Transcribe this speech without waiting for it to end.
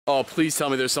Oh, please tell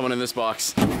me there's someone in this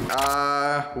box.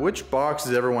 Which box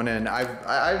is everyone in? I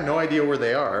have no idea where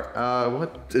they are.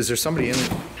 What? Is there somebody in?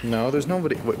 No, there's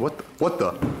nobody. Wait, what the? What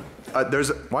the?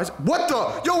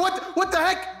 Yo, what the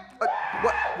heck?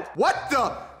 What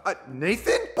the?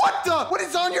 Nathan? What the? What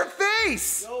is on your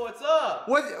face? Yo, what's up?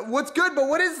 What's good, but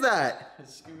what is that?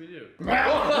 Scooby-Doo.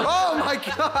 Oh my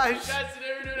gosh. Guys,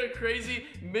 today we're doing a crazy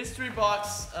mystery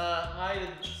box hide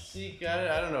and seek.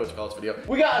 I don't know what to call this video.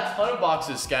 We got a ton of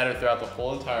boxes scattered throughout the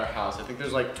whole entire house. I think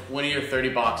there's like 20 or 30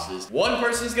 boxes. One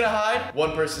person's gonna hide,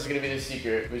 one person's gonna be the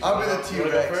seeker. I'll be the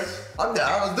T-Rex. I'm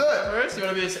down, let's do it. First, you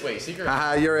wanna be the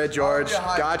seeker? You're it, George.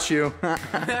 Got you. No.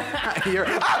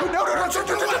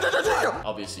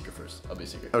 I'll be a seeker first. I'll be a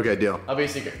seeker. Okay, deal. I'll be a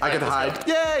seeker. I can hide.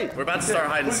 Yay! We're about to start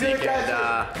hide and seek and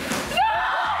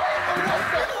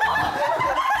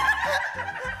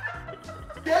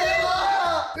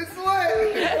Kayla! This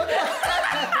way! What the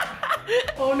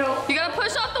Oh no. You gotta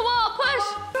push off the wall, push!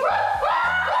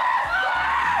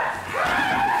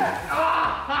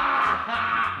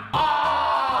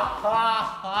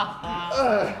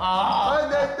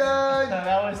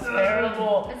 That was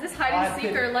terrible. Is this hide and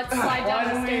seek or let's slide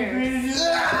down the stairs?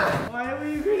 Why were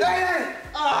you greedy?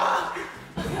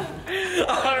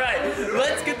 all right,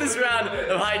 let's get this round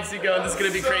of hide and seek going. This is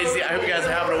gonna be crazy. I hope you guys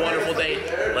are having a wonderful day.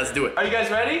 Let's do it. Are you guys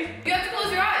ready? You have to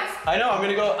close your eyes. I know, I'm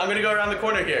gonna go around the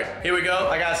corner here. Here we go.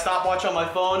 I got a stopwatch on my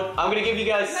phone. I'm gonna give you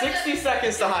guys 60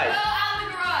 seconds to hide. Go out in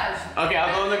the garage. Okay,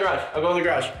 I'll go in the garage. I'll go in the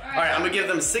garage. All right, I'm gonna give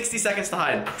them 60 seconds to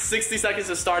hide. 60 seconds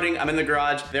is starting. I'm in the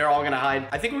garage. They're all gonna hide.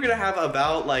 I think we're gonna have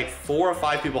about like 4 or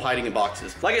 5 people hiding in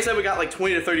boxes. Like I said, we got like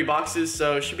 20 to 30 boxes,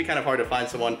 so it should be kind of hard to find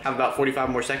someone. Have about 45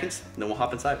 more seconds, and then we'll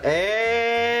hop inside.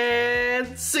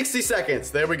 And 60 seconds.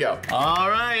 There we go. All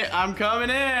right, I'm coming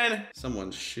in.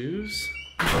 Someone's shoes.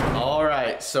 All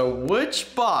right, so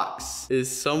which box is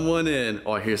someone in?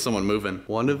 Oh, I hear someone moving.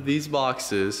 One of these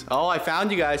boxes. Oh, I found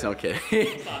you guys. Okay.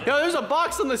 Yo, there's a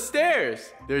box on the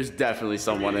stairs. There's definitely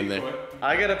someone in there.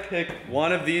 I gotta pick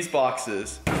one of these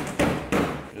boxes.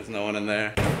 There's no one in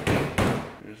there.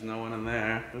 There's no one in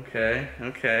there. Okay,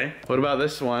 okay. What about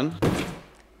this one?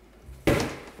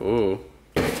 Ooh,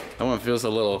 that one feels a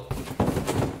little...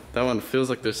 That one feels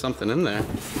like there's something in there.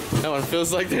 That one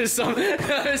feels like there's something.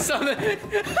 There's something.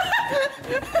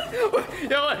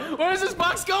 Yo, where is this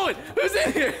box going? Who's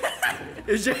in here?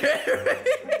 Is Jeremy?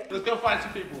 Let's go find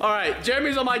some people. All right,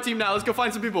 Jeremy's on my team now. Let's go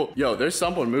find some people. Yo, there's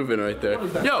someone moving right there.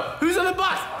 Yo, who's in the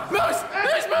box? Moose!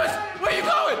 There's Moose! Where you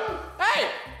going? Hey!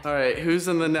 All right, who's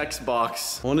in the next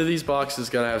box? One of these boxes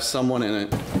gotta have someone in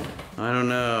it. I don't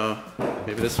know.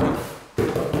 Maybe this one?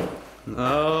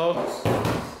 No.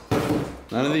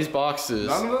 None of these boxes.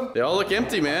 None of them? They all look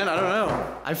empty, man. I don't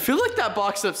know. I feel like that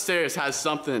box upstairs has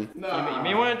something. No. You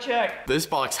may want to check. This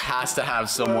box has to have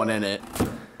someone in it.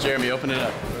 Jeremy, open it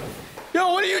up.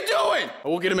 Yo, what are you doing? Oh,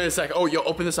 we'll get him in a sec. Oh, yo,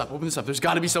 open this up. Open this up. There's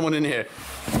got to be someone in here.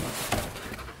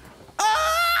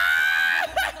 Ah!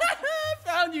 I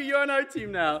found you. You're on our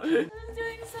team now. I'm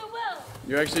doing so well.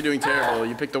 You're actually doing terrible.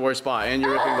 You picked the worst spot, and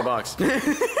you're ripping the box.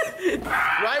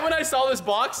 Right when I saw this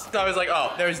box, I was like,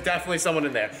 oh, there's definitely someone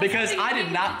in there. Because I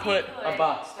did not put a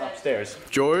box upstairs.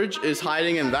 George is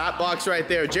hiding in that box right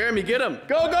there. Jeremy, get him.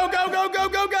 Go, go, go, go, go,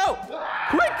 go, go.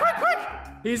 Quick, quick, quick.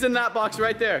 He's in that box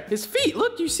right there. His feet,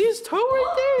 look, you see his toe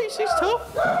right there? You see his toe?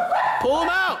 Pull him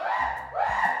out.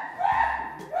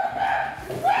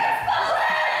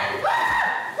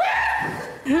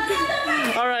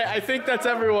 All right, I think that's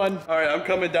everyone. All right, I'm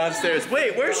coming downstairs.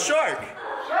 Wait, where's Shark?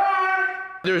 Shark!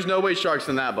 There's no way Shark's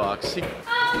in that box. Has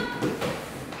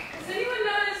anyone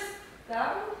noticed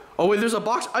that one? Oh wait, there's a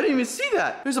box. I didn't even see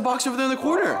that. There's a box over there in the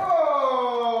corner.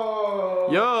 Oh.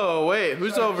 Yo, wait,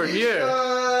 who's over here?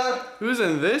 Who's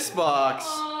in this box?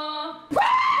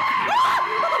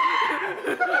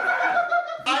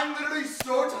 I'm literally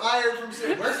so tired from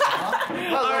sitting. Where's Mom?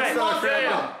 All right,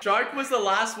 Shark was the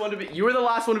last one to be. You were the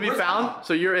last one to be found, Mom?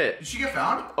 so you're it. Did she get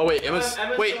found? Oh wait, Emma's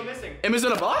still missing. Emma's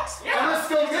in a box? Yeah. Emma's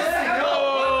still missing.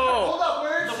 No. Hold up,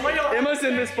 where is she? Emma's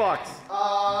in this box.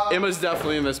 Emma's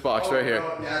definitely in this box right here.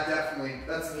 No, yeah, definitely.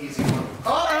 That's an easy one.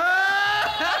 Oh!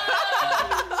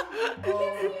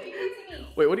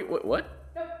 Wait, what? What?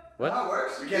 That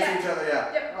works? We can't see each other,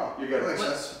 yeah. Yep. Oh, you're good.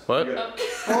 What?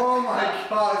 Oh my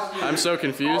gosh, dude. I'm so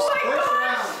confused. First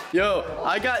round. Yo,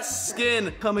 I got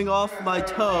skin coming off my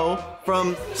toe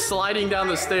from sliding down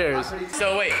the stairs.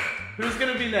 So wait, who's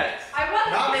gonna be next? I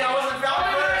wasn't. Not me, I wasn't found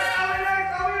first.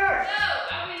 No,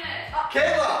 I'll be next.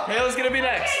 Kayla. Kayla's gonna be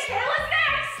next. Okay, Kayla's next.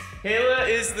 Kayla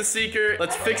is the seeker.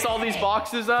 Let's fix all these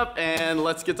boxes up and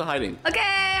let's get to hiding. Okay,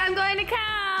 I'm going to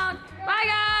count. Bye,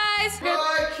 guys.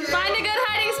 Bye, Kayla. Find a good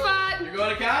hiding spot. You're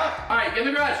going to count? All right, get in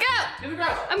the garage. Go. In the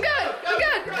garage. I'm good. I'm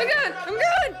good. I'm good. I'm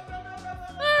good.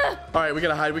 All right, we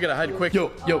gotta hide quick.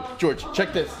 Yo, George,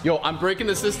 check this. Yo, I'm breaking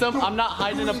the system. I'm not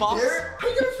hiding in a box. How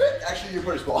you gonna fit? Actually, you're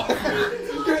pretty small.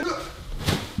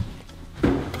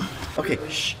 Okay,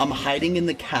 shh. I'm hiding in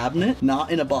the cabinet,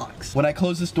 not in a box. When I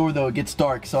close this door, though, it gets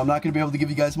dark, so I'm not gonna be able to give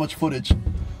you guys much footage.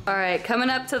 All right, coming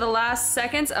up to the last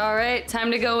seconds. All right, time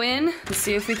to go in. Let's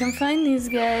see if we can find these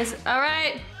guys. All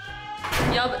right.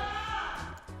 Y'all.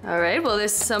 All right, well,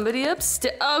 there's somebody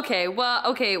upstairs. Okay, well,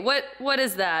 okay, what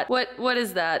is that? What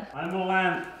is that? I'm the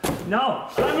lamb. No,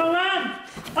 I'm the lamb!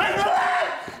 I'm the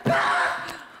lamb!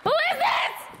 Who is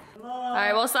this? All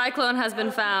right, well, Cyclone has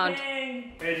been found.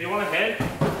 Hey, do you want a head?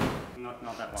 No,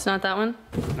 not that one. It's not that one?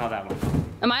 Not that one.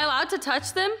 Am I allowed to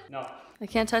touch them? No. I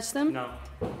can't touch them? No.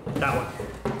 That one.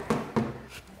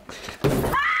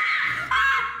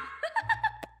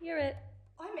 You're it.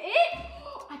 I'm it?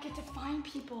 I get to find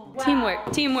people. Wow.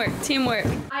 Teamwork, teamwork, teamwork.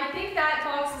 I think that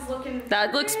box is looking...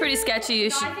 That looks pretty sketchy.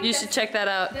 You should check that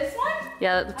out. This one?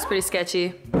 Yeah, that looks pretty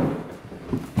sketchy.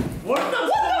 What the fuck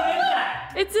is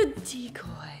that? It's a decoy.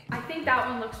 I think that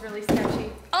one looks really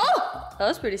sketchy. Oh! That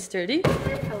was pretty sturdy.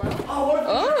 Hello? Oh, what if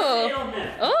we try sitting on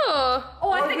this? Oh!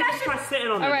 Oh, I think I should... Try sitting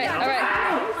on this. Alright, alright.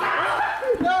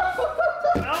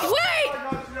 Wait!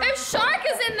 If Shark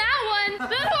is in that one,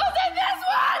 then who's in this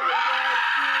one?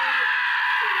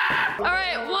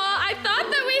 Alright, well, I thought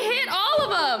that we hit all of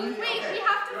them. Wait, we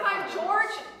have to find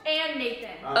George and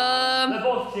Nathan. They're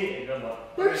both cheating. Good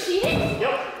luck. They're cheating?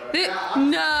 Yep.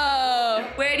 No!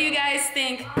 Where do you guys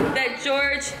think that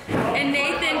George and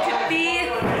Nathan could be?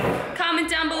 Comment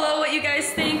down below what you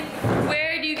guys think.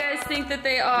 Where do you guys think that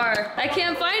they are? I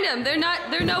can't find them. They're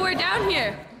nowhere down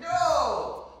here.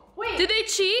 No! Wait. Did they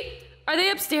cheat? Are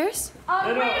they upstairs? Wait,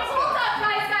 hold up,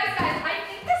 guys. I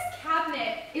think this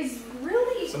cabinet is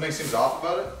really... Something seems off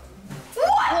about it.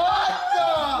 What?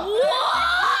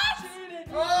 What?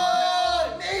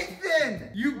 Oh, Nathan!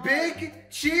 You big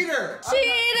cheater!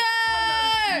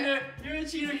 Cheater! You're a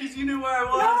cheater because you knew where I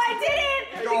was. No, I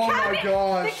didn't. Oh my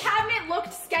gosh. The cabinet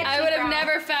looked sketchy. I would have bro.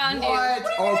 never found you. What?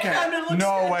 Okay.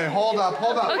 No way. Hold up.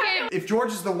 Okay. If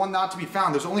George is the one not to be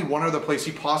found, there's only one other place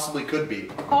he possibly could be.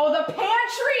 Oh, the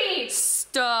pantry.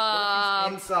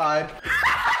 Stop. Inside.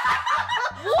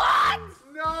 What?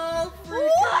 No freaking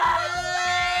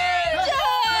way!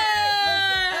 George!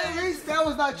 At least that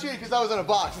was not cheating because I was in a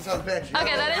box inside the pantry.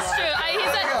 Okay, that is true. He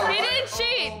said he didn't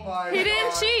cheat. He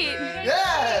didn't cheat.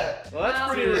 Yeah! Well,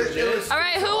 that's pretty legit. All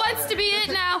right, who wants to be it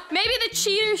now? Maybe the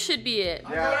cheater should be it.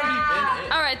 Yeah.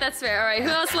 All right, that's fair. All right, who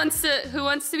else wants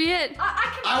to be it?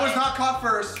 I was not caught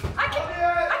first. I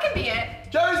can be it.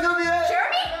 Jerry's gonna be it.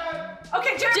 Jeremy?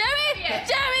 Okay, Jeremy. Jeremy?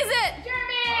 Jeremy's it. Jeremy.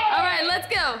 All right, let's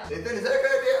go. Nathan, is that a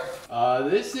good idea?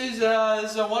 This is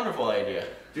a wonderful idea.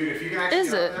 Dude, if you can actually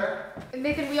Is get it? up there.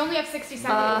 Nathan, we only have 60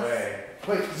 seconds.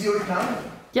 Wait, is he already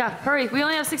coming? Yeah, hurry. We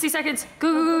only have 60 seconds.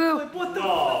 Go, go, go, go. What the?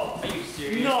 No. Are you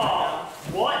serious? No.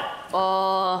 What?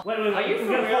 Oh. Wait. Are you we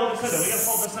gotta fold this under. We gotta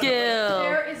fold this under. Skill.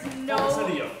 There is no...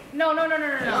 No.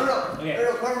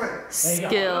 Okay.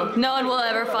 Skill. No one will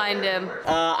ever find him.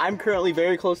 I'm currently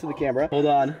very close to the camera. Hold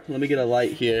on, let me get a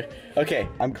light here. Okay,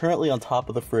 I'm currently on top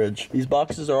of the fridge. These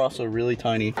boxes are also really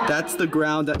tiny. That's the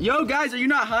ground. Yo, guys, are you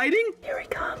not hiding? Here he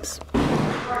comes.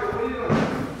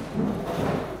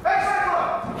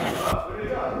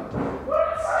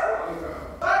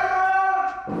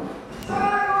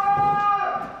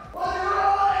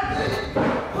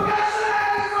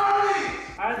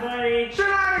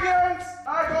 Shenanigans! I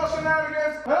call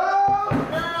shenanigans! Help!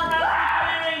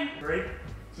 3,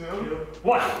 2,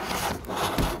 1.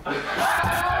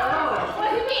 What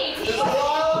do you mean? He's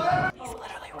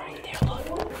literally right there. Look.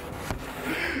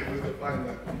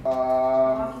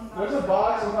 There's a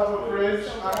box on top of the fridge.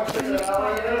 I'm gonna check that out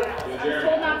right now. I'm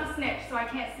told not to snitch, so I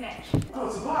can't snitch. Oh,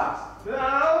 it's a box.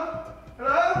 Hello?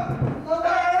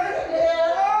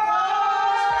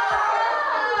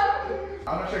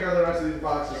 I'm gonna check out the rest of these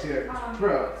boxes here.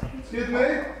 Bro, excuse me?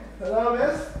 Hello,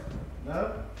 miss?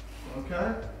 No? Okay.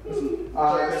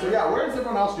 So yeah, where is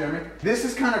everyone else, Jeremy? This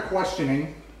is kind of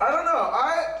questioning. I don't know.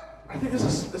 I think this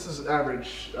is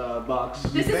average box.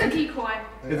 This is a decoy.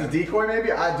 It's a decoy, maybe?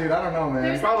 Dude, I don't know, man.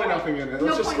 There's Probably no nothing point- in it. no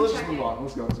Let's just point move checking. on.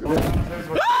 Let's go. No,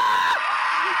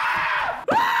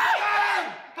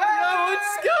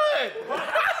 it's good. Bro,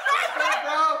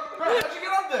 how'd you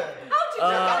get up there? How'd you get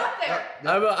up there?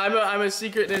 I'm a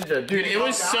secret ninja. Dude, it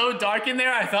was so dark in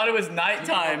there, I thought it was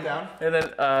nighttime. down? And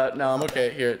then, no, I'm okay.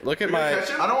 Here, look at my...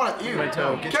 I don't want to eat my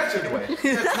toe. Catch it away.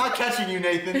 It's not catching you,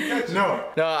 Nathan. No.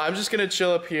 No, I'm just gonna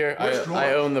chill up here. Where's George?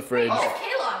 I own the fridge. Where's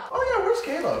Kayla? Oh yeah, where's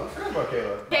Kayla? I forgot about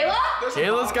Kayla. Kayla?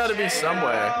 Kayla's gotta be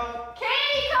somewhere.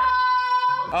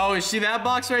 KAYCO! Oh, is she that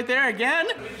box right there again?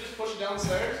 Can we just push it down the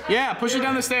stairs? Yeah, push it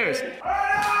down the stairs.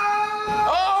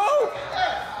 Oh!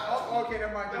 Okay,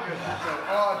 never mind. They're good.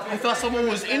 Oh, I thought someone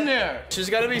was in there. She's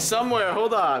gotta be somewhere.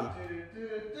 Hold on.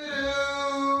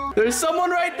 There's someone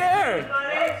right there.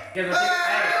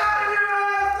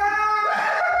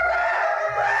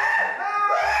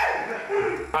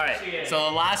 Alright, so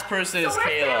the last person is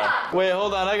Kayla. Wait,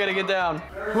 hold on, I gotta get down.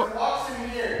 There's a box in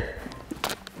here.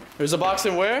 There's a box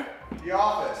in where? The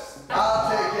office. I'll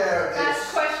take care of this.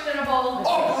 That's questionable.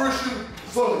 Operation.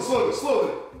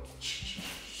 Slowly.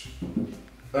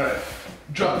 Alright.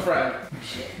 Drop friend.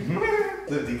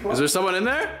 The decoy? Is there someone in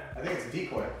there? I think it's a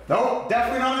decoy. No,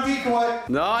 definitely not a decoy.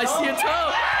 No, I see a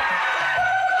toe.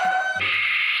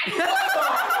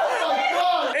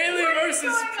 Alien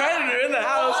versus Predator in the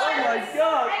house. Oh my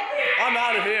god. I'm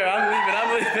out of here. I'm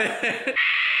leaving.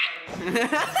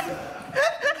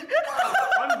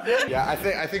 Yeah, I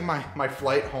think my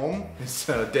flight home is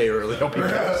a day early. Hope you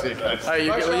guys see you guys. Alright,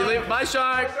 you leave. Bye,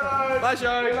 Shark. Bye,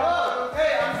 Shark. Oh,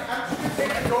 hey, I'm just gonna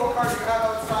take the go-kart you have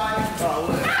outside.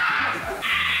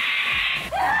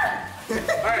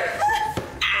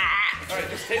 Alright,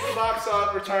 just take the box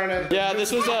off, return it. Yeah,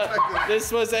 this was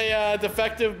a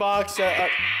defective box. I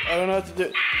don't know what to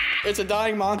do. It's a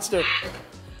dying monster.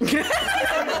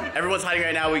 Everyone's hiding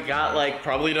right now. We got like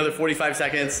probably another 45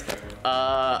 seconds.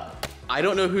 I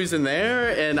don't know who's in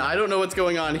there, and I don't know what's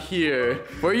going on here.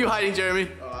 Where are you hiding, Jeremy?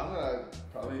 I'm gonna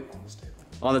probably on this table.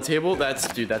 On the table? That's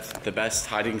the best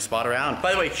hiding spot around.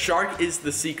 By the way, Shark is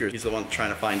the seeker. He's the one trying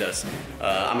to find us.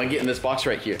 I'm gonna get in this box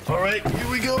right here. All right, here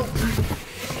we go.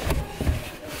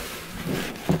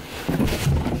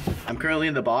 I'm currently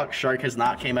in the box. Shark has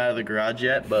not came out of the garage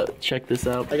yet, but check this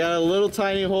out. I got a little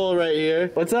tiny hole right here.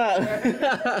 What's up?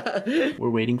 We're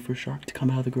waiting for Shark to come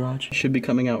out of the garage. Should be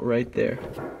coming out right there.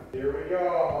 Here we go,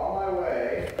 on my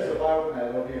way. There's a box and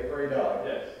it'll be a furry dog.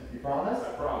 Yes. You promise?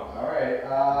 I promise. All right.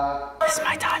 This is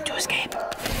my time to escape.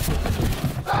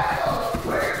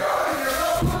 Where are you going?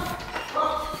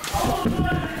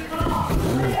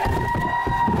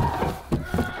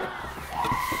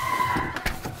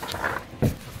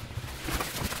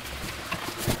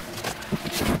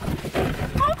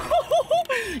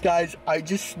 Guys, I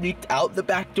just sneaked out the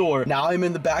back door. Now I'm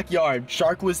in the backyard.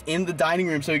 Shark was in the dining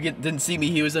room, so he didn't see me.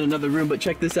 He was in another room, but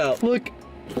check this out. Look.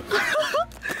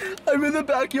 I'm in the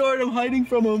backyard. I'm hiding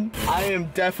from him. I am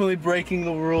definitely breaking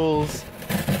the rules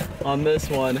on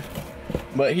this one,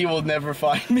 but he will never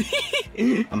find me.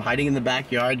 I'm hiding in the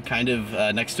backyard, kind of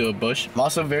next to a bush. I'm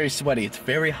also very sweaty. It's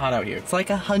very hot out here. It's like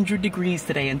 100 degrees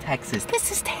today in Texas.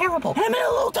 This is terrible. And I'm in a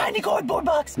little tiny cardboard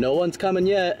box. No one's coming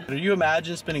yet. Can you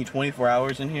imagine spending 24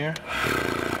 hours in here?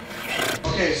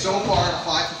 Okay, so far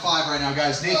 5 to 5 right now,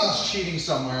 guys. Nathan's cheating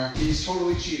somewhere. He's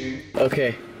totally cheating.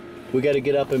 Okay, we gotta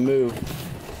get up and move.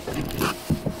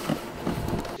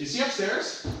 Is he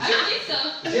upstairs? I don't think so.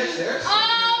 Is he upstairs?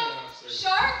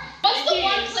 Shark? What's the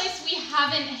one place we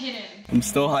haven't hidden? I'm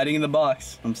still hiding in the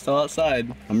box. I'm still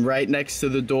outside. I'm right next to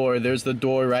the door. There's the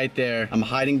door right there. I'm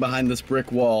hiding behind this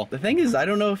brick wall. The thing is, I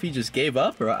don't know if he just gave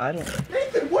up or I don't.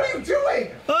 Nathan, what are you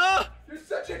doing? Ah! You're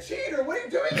such a cheater. What are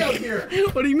you doing out here?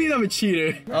 What do you mean I'm a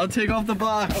cheater? I'll take off the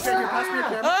box. Okay, pass me your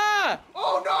camera. Ah!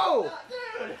 Oh no!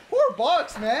 Poor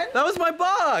box, man. That was my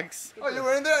box. Oh, you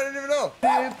were in there? I didn't even know.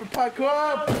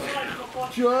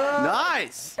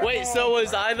 Nice. Wait, so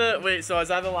was I the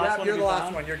last one to be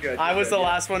found? You're good. I was the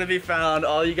last one to be found.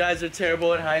 All you guys are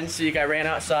terrible at hide and seek. I ran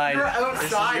outside. You're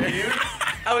outside, dude.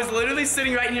 I was literally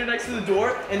sitting right here next to the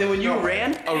door, and then when you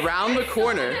ran around the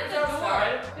corner.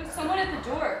 There's someone at the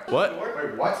door. What?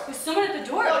 Wait, what? There's someone at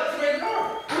the door.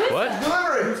 What?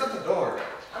 Delivery. Who's at the door?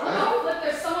 I don't know. Look,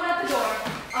 there's someone at the door.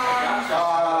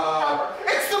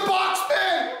 It's the box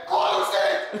man. Close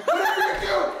it. Whatever you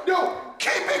do, no,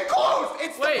 keep it closed.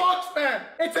 It's the box man.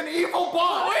 It's an evil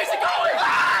box. Where's it going?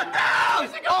 Ah, no!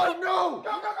 Where's it going? Oh no!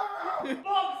 Go.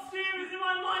 Bob Steve is in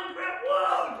my Minecraft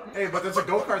world! Hey, but there's a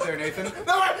go-kart there, Nathan.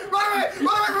 No, run away!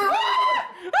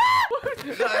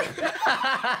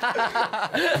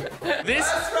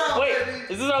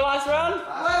 This is our last round?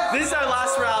 This is our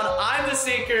last round. I'm the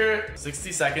seeker.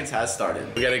 60 seconds has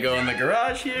started. We gotta go in the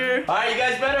garage here. All right, you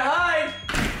guys better hide.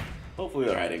 Hopefully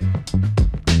they're hiding.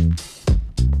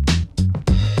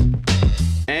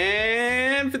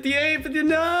 And 58,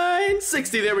 59,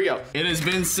 60, there we go. It has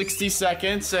been 60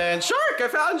 seconds, and Shark, I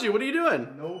found you. What are you doing?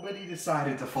 Nobody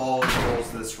decided to follow the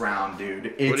rules this round, dude.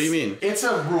 What do you mean? It's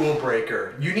a rule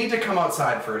breaker. You need to come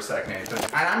outside for a sec, Nathan.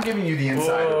 And I'm giving you the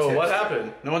insider tips. What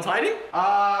happened? No one's hiding?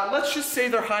 Let's just say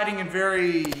they're hiding in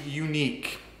very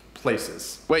unique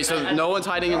places. Wait, so no one's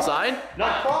hiding inside?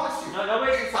 I promise you. No,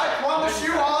 nobody's inside. I promise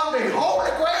you on the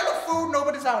holy grail of food,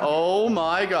 nobody's out. Oh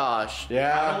my gosh.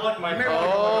 Yeah. Look, my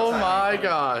Oh my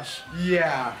gosh.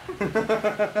 Yeah.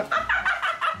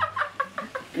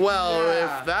 Well,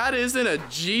 Yeah. if that isn't a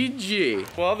GG.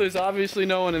 Well, there's obviously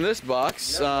no one in this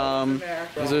box.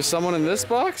 Is there someone in this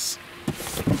box?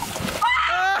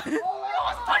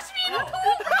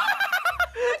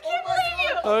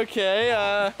 Okay,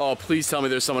 oh, please tell me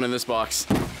there's someone in this box.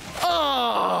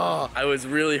 Oh, I was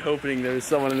really hoping there was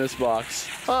someone in this box.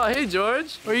 Oh, hey,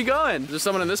 George. Where are you going? Is there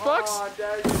someone in this box? Oh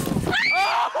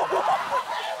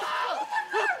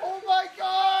my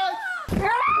God!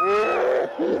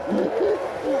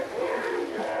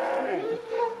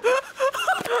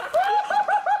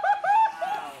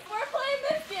 We're playing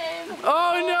this game.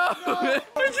 Oh, no.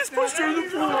 I just pushed her in the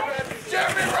pool.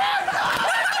 Jeremy, run!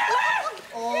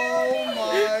 Oh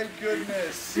my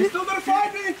goodness. He's still gonna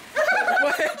find me?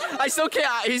 I still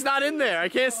can't. He's not in there. I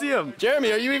can't see him.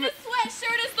 Jeremy, are you even? This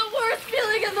sweatshirt is the worst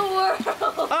feeling in the world.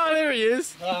 Oh, there he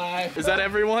is. Hi. Is that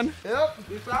everyone? Yep.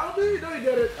 You found me? No, you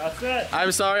did it. That's it.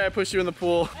 I'm sorry I pushed you in the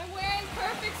pool. I'm wearing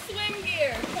perfect swim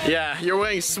gear. Yeah, you're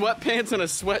wearing sweatpants and a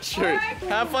sweatshirt.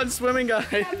 Have fun swimming, guys.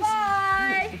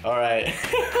 Bye. All right.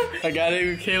 I gotta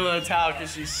give Kayla a towel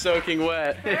because she's soaking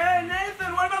wet. Hey,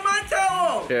 Nathan, what about my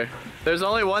towel? Here. There's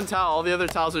only one towel. All the other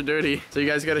towels are dirty. So you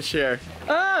guys gotta share.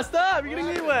 Ah, stop. You're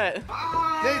getting me wet.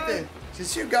 Nathan,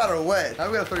 since you got her wet,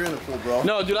 I'm gonna throw you in the pool, bro.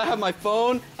 No, dude, I have my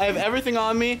phone. I have everything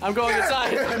on me. I'm going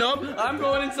inside. Nope, I'm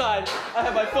going inside. I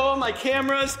have my phone, my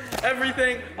cameras,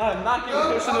 everything. I'm not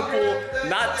getting pushed in the pool.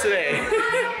 Not today.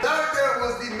 That there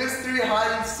was the mystery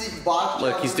hide and seek box.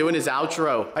 Look, he's doing his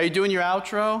outro. Are you doing your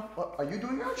outro? What, are you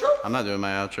doing your outro? I'm not doing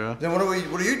my outro. Then what are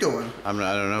you doing? I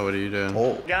don't know. What are you doing?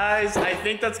 Oh. Guys, I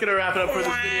think that's gonna wrap it up for this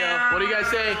video. What do you guys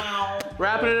say?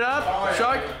 Wrapping it up?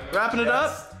 Shark? Wrapping it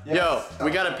up? Yo,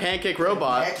 we got a pancake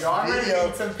robot.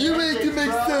 You ready to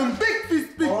make some big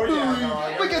fist, big boy?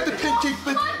 We got the pancake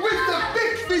with the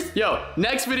big fist. Yo,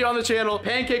 next video on the channel,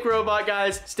 pancake robot,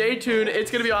 guys. Stay tuned. It's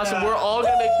gonna be awesome. We're all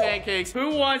gonna make pancakes.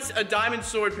 Who wants a diamond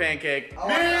sword pancake?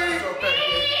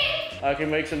 I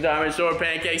can make some diamond sword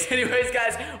pancakes. Anyways,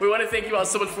 guys, we want to thank you all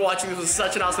so much for watching. This was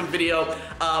such an awesome video.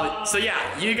 So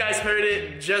yeah, you guys heard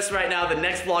it just right now. The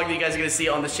next vlog that you guys are gonna see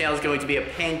on this channel is going to be a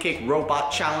pancake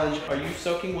robot challenge. Are you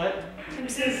soaking wet? I'm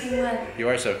soaking wet. You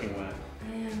are soaking wet.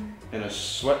 I am. In a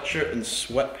sweatshirt and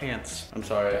sweatpants. I'm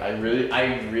sorry. I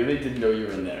really didn't know you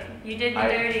were in there. You did me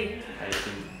dirty.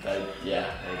 Yeah.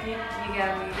 You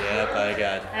got me. Yep, I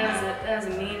got. That was a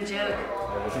mean joke.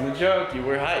 That wasn't a joke. You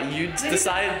were hot. You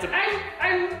decided to.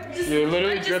 I'm just. You're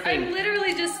literally dripping. I'm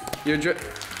literally just. You're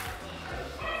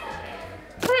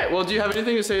Alright, well, do you have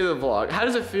anything to say to the vlog? How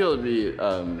does it feel to be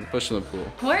pushed in the pool?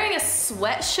 Wearing a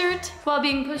sweatshirt while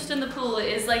being pushed in the pool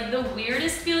is like the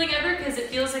weirdest feeling ever because it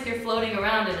feels like you're floating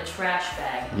around in a trash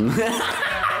bag.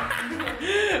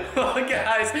 Well,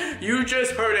 guys, you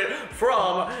just heard it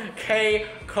from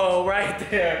KAYCO right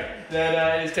there.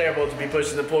 That is terrible to be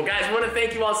pushed in the pool. Guys, I want to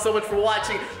thank you all so much for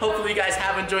watching. Hopefully you guys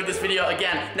have enjoyed this video.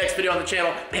 Again, next video on the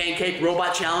channel, Pancake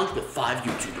Robot Challenge with 5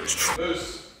 YouTubers.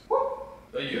 Is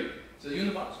that you? Is that you in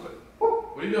the box?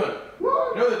 What are you doing?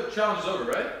 You know the challenge is over,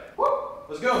 right?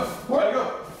 Let's go. Gotta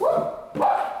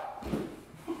go.